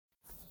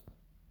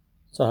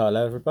So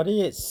hello everybody,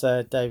 it's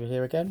David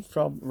here again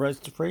from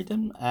Road to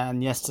Freedom,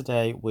 and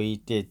yesterday we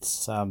did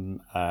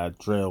some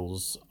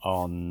drills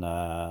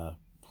on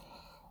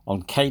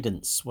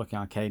cadence, working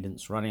on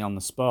cadence, running on the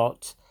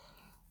spot,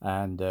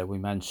 and we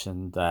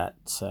mentioned that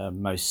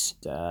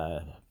most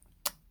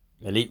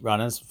elite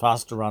runners,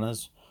 faster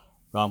runners,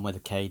 run with a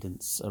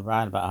cadence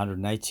around about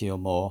 180 or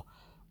more,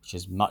 which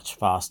is much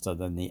faster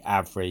than the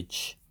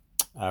average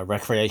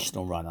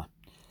recreational runner.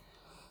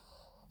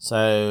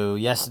 So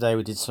yesterday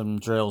we did some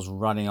drills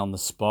running on the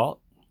spot,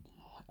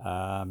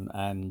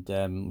 and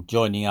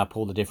joining up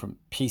all the different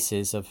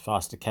pieces of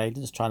faster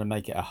cadence, trying to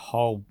make it a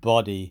whole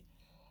body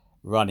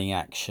running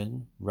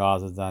action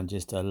rather than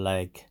just a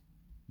leg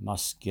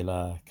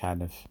muscular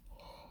kind of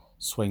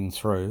swing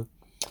through.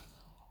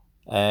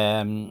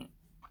 And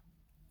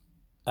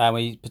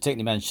we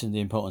particularly mentioned the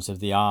importance of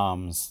the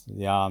arms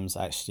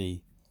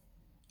actually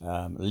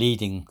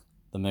leading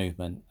the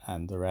movement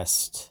and the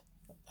rest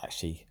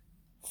actually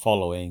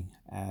following.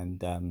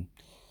 And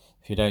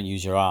if you don't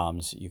use your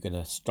arms, you're going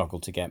to struggle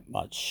to get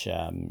much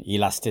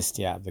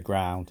elasticity out of the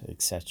ground,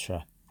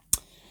 etc.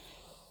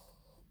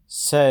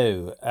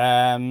 So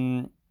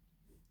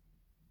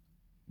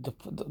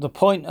the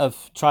point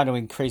of trying to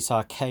increase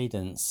our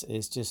cadence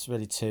is just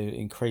really to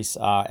increase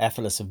our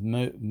effortless of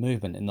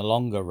movement in the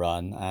longer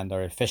run and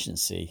our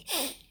efficiency.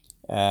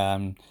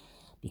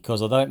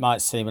 Because although it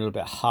might seem a little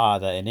bit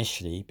harder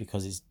initially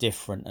because it's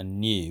different and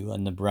new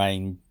and the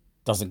brain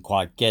doesn't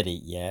quite get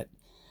it yet,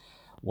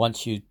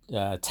 once you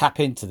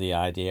tap into the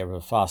idea of a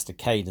faster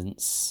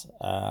cadence,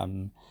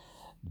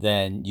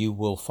 then you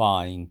will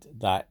find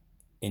that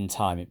in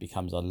time it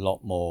becomes a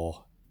lot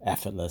more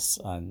effortless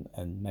and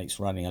makes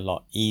running a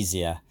lot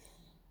easier,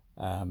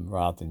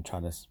 rather than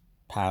trying to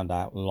pound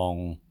out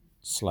long,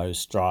 slow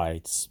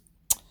strides.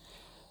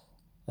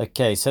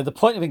 Okay, so the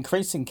point of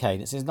increasing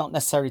cadence is not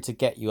necessarily to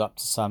get you up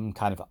to some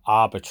kind of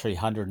arbitrary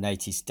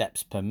 180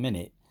 steps per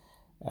minute.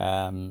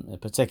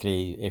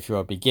 Particularly if you're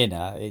a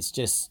beginner, it's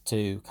just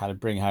to kind of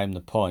bring home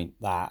the point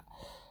that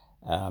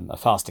a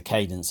faster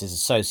cadence is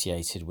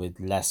associated with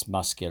less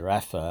muscular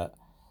effort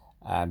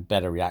and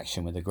better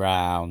reaction with the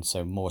ground,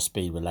 so more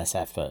speed with less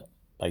effort,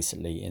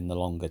 basically, in the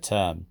longer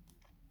term.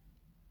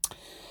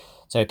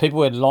 So people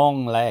with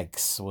long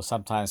legs will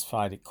sometimes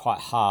find it quite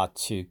hard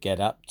to get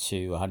up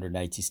to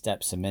 180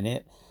 steps a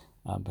minute,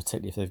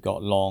 particularly if they've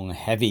got long,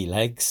 heavy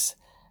legs,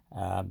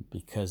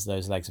 because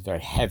those legs are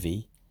very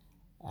heavy.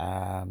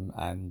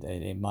 And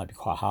it might be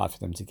quite hard for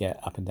them to get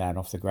up and down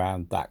off the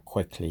ground that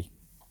quickly.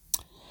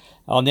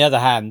 On the other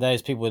hand,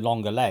 those people with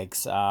longer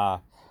legs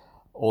are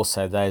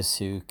also those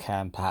who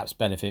can perhaps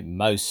benefit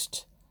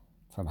most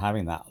from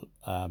having that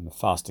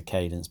faster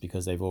cadence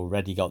because they've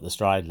already got the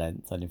stride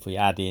length. And if we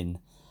add in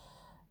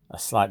a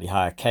slightly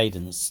higher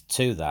cadence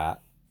to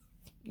that,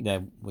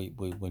 then we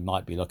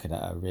might be looking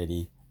at a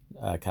really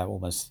kind of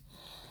almost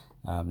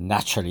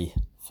naturally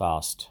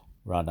fast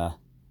runner.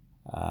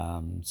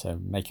 So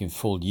making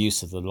full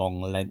use of the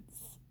long length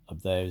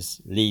of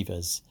those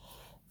levers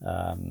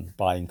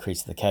by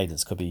increasing the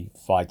cadence could be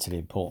vitally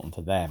important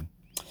for them.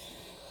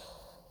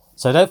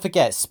 So don't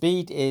forget,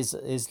 speed is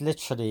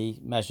literally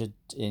measured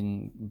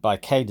in by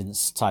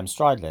cadence times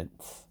stride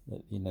length.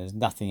 There's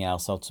nothing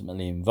else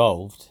ultimately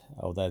involved,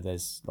 although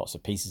there's lots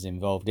of pieces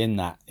involved in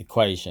that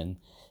equation.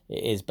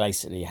 It is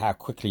basically how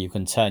quickly you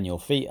can turn your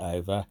feet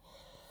over,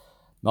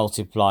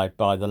 multiplied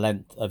by the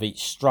length of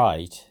each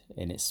stride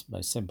in its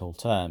most simple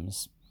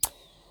terms.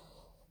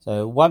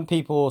 So when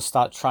people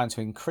start trying to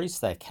increase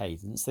their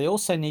cadence, they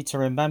also need to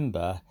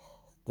remember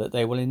that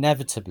they will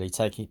inevitably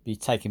be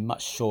taking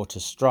much shorter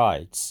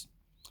strides.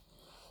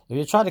 If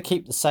you're trying to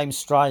keep the same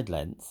stride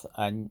length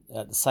and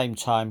at the same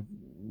time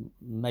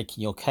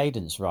making your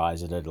cadence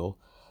rise a little,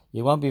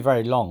 you won't be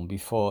very long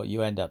before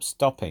you end up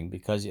stopping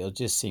because it'll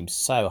just seem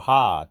so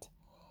hard.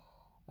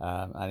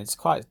 And it's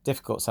quite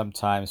difficult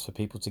sometimes for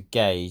people to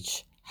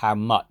gauge how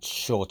much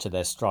shorter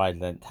their stride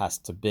length has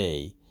to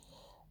be.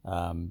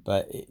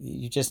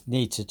 You just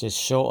need to just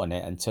shorten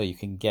it until you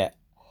can get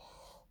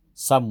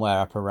somewhere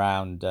up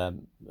around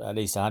at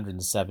least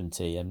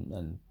 170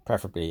 and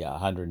preferably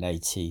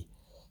 180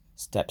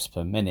 steps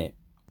per minute.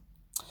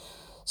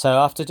 So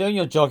after doing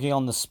your jogging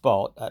on the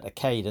spot at a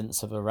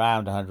cadence of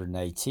around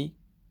 180,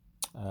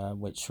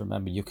 which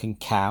remember you can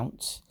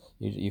count,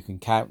 you can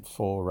count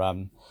for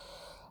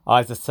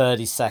either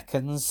 30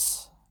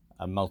 seconds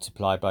and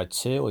multiply by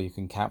 2, or you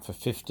can count for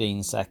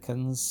 15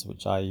 seconds,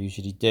 which I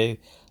usually do,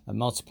 and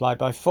multiply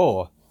by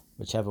 4,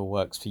 whichever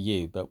works for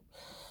you. But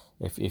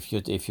if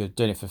you're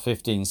doing it for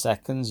 15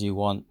 seconds, you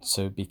want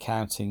to be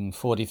counting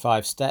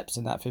 45 steps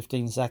in that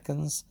 15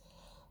 seconds.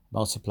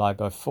 Multiply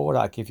by 4,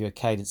 that'll give you a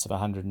cadence of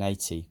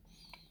 180.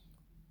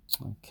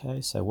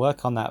 Okay, so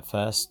work on that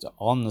first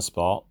on the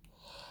spot,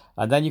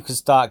 and then you can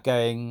start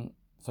going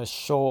for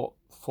short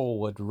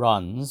forward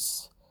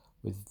runs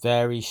with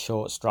very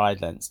short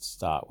stride lengths to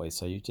start with.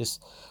 So you're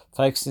just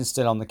focusing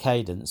still on the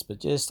cadence, but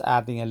just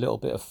adding a little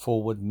bit of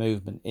forward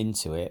movement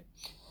into it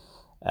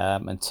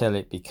until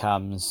it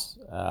becomes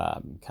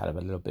kind of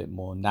a little bit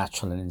more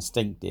natural and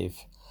instinctive.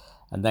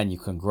 and then you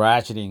can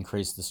gradually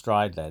increase the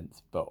stride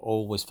length, but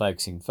always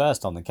focusing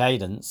first on the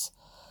cadence,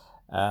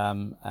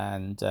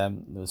 and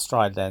the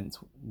stride length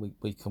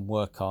we can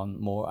work on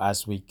more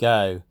as we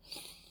go.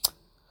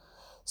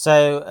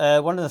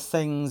 So one of the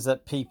things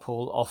that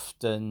people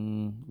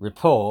often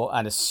report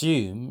and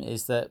assume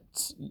is that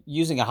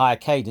using a higher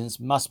cadence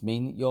must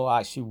mean you're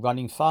actually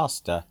running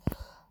faster,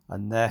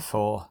 and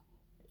therefore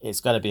it's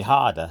going to be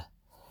harder.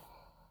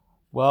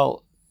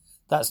 Well,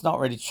 that's not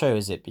really true,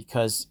 is it?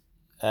 Because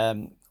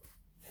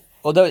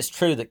although it's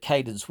true that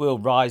cadence will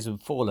rise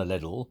and fall a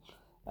little,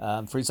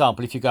 for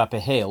example, if you go up a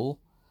hill,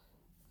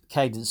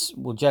 cadence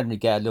will generally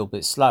get a little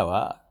bit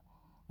slower.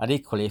 And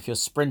equally, if you're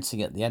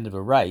sprinting at the end of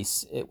a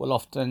race, it will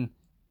often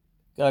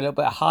go a little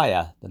bit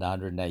higher than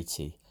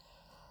 180.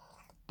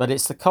 But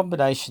it's the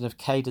combination of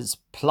cadence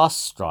plus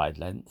stride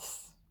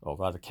length, or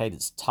rather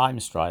cadence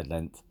times stride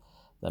length,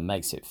 that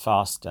makes it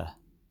faster.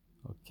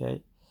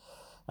 Okay.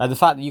 The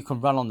fact that you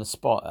can run on the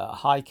spot at a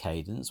high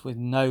cadence with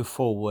no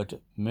forward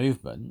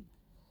movement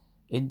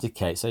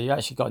indicates that you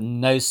actually got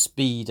no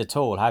speed at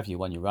all, have you,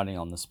 when you're running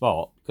on the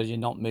spot, because you're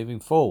not moving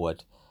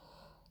forward.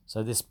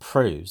 So this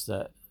proves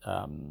that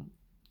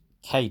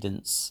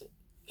cadence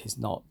is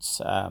not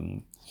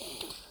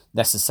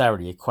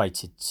necessarily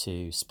equated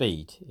to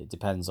speed. It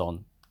depends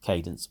on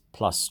cadence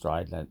plus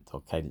stride length,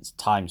 or cadence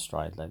times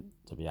stride length,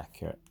 to be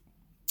accurate.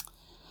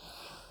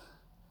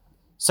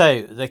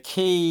 So the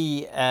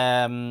key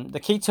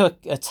to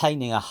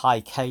attaining a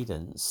high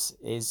cadence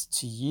is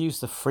to use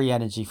the free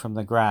energy from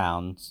the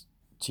ground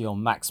to your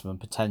maximum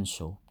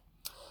potential,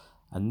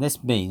 and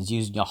this means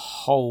using your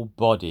whole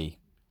body.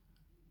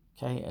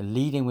 Okay,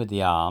 leading with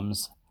the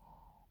arms,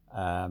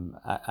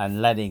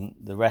 and letting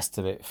the rest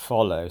of it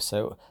follow.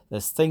 So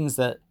there's things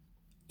that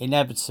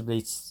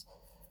inevitably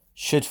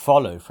should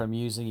follow from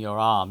using your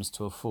arms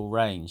to a full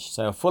range.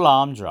 So a full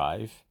arm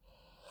drive,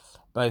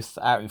 both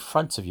out in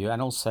front of you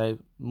and also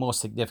more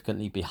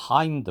significantly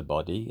behind the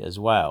body as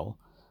well,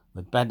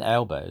 with bent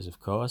elbows, of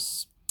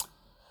course,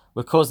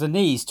 will cause the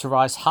knees to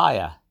rise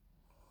higher.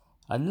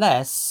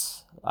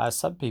 Unless, as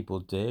some people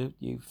do,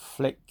 you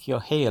flick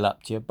your heel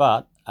up to your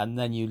butt, and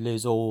then you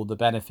lose all the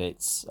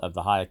benefits of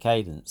the higher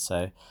cadence.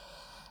 So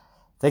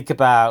think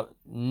about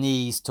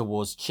knees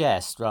towards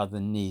chest rather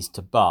than knees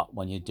to butt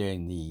when you're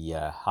doing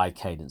the high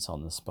cadence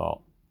on the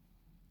spot.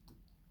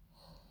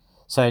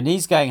 So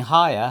knees going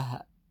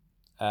higher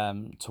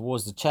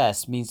towards the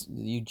chest means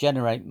you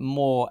generate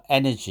more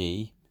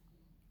energy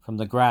from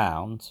the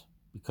ground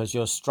because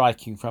you're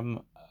striking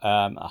from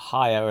a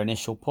higher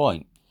initial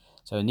point.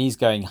 So knees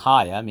going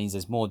higher means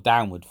there's more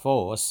downward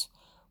force,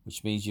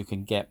 which means you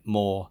can get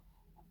more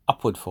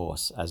upward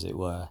force, as it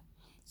were.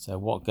 So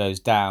what goes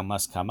down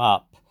must come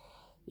up.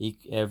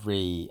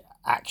 Every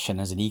action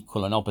has an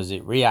equal and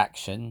opposite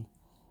reaction,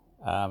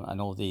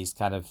 and all these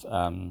kind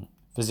of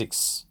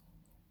physics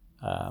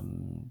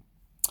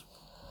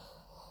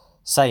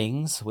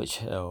sayings,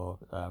 or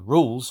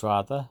rules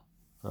rather,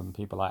 from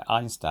people like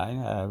Einstein,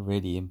 are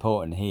really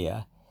important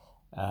here.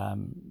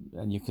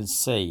 And you can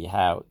see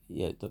how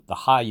the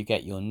higher you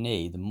get your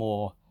knee, the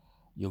more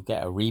you'll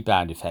get a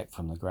rebound effect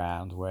from the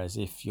ground, whereas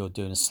if you're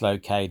doing a slow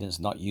cadence,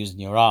 not using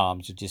your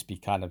arms, you'll just be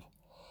kind of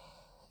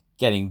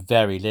getting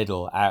very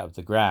little out of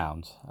the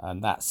ground,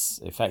 and that's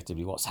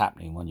effectively what's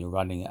happening when you're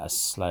running at a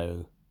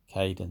slow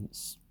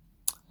cadence.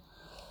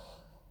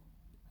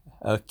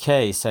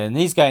 Okay, so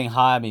knees going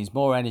higher means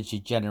more energy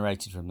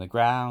generated from the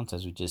ground,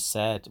 as we just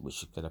said,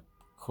 which is going to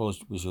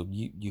cause,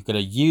 you're going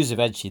to use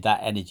eventually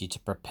that energy to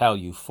propel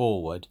you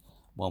forward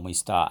when we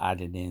start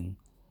adding in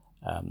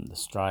the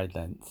stride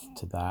length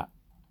to that.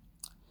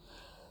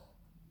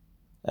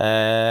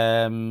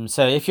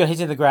 So if you're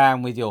hitting the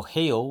ground with your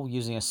heel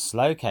using a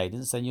slow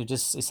cadence, then you're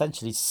just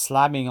essentially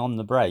slamming on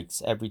the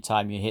brakes every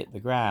time you hit the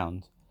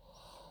ground.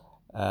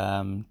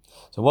 So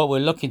what we're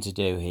looking to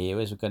do here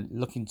is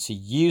looking to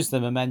use the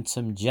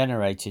momentum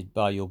generated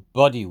by your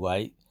body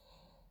weight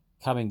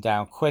coming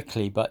down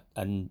quickly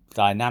and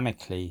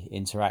dynamically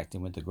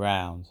interacting with the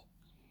ground.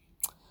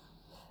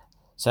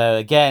 So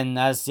again,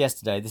 as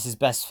yesterday, this is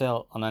best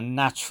felt on a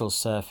natural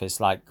surface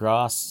like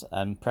grass,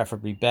 and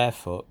preferably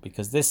barefoot,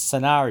 because this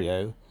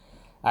scenario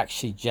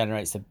actually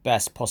generates the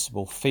best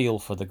possible feel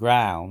for the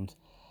ground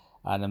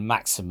and a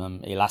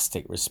maximum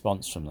elastic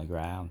response from the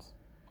ground.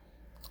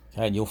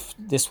 Okay, and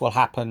this will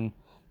happen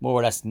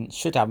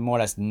should happen more or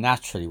less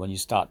naturally when you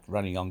start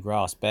running on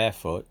grass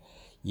barefoot.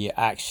 You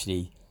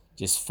actually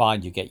just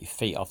find you get your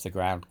feet off the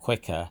ground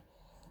quicker,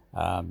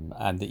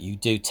 and that you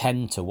do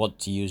tend to want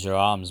to use your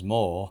arms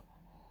more.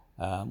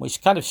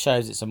 Which kind of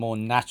shows it's a more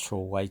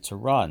natural way to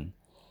run.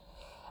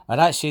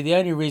 And actually, the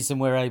only reason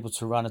we're able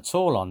to run at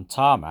all on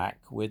tarmac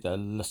with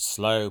a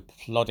slow,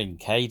 plodding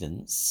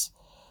cadence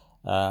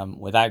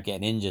without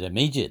getting injured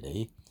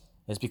immediately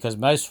is because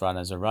most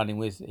runners are running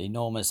with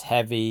enormous,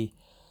 heavy,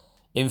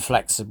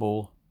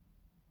 inflexible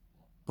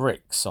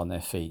bricks on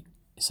their feet,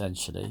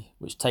 essentially,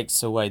 which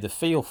takes away the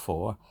feel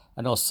for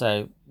and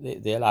also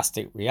the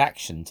elastic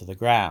reaction to the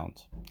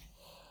ground.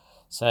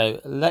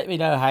 So let me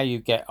know how you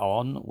get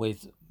on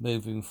with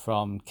moving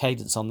from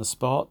cadence on the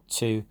spot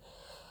to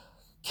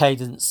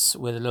cadence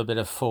with a little bit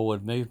of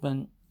forward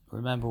movement.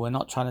 Remember, we're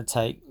not trying to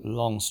take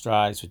long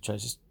strides, we're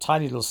just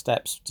tiny little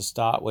steps to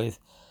start with.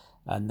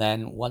 And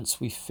then once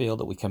we feel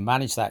that we can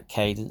manage that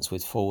cadence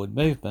with forward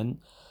movement,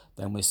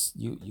 then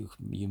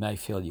you may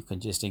feel you can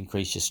just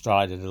increase your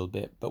stride a little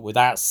bit, but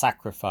without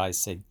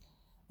sacrificing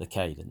the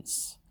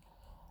cadence.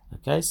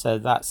 Okay, so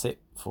that's it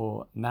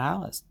for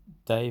now. That's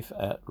Dave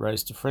at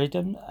Rose to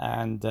Freedom,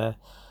 and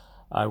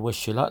I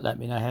wish you luck. Let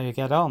me know how you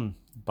get on.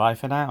 Bye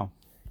for now.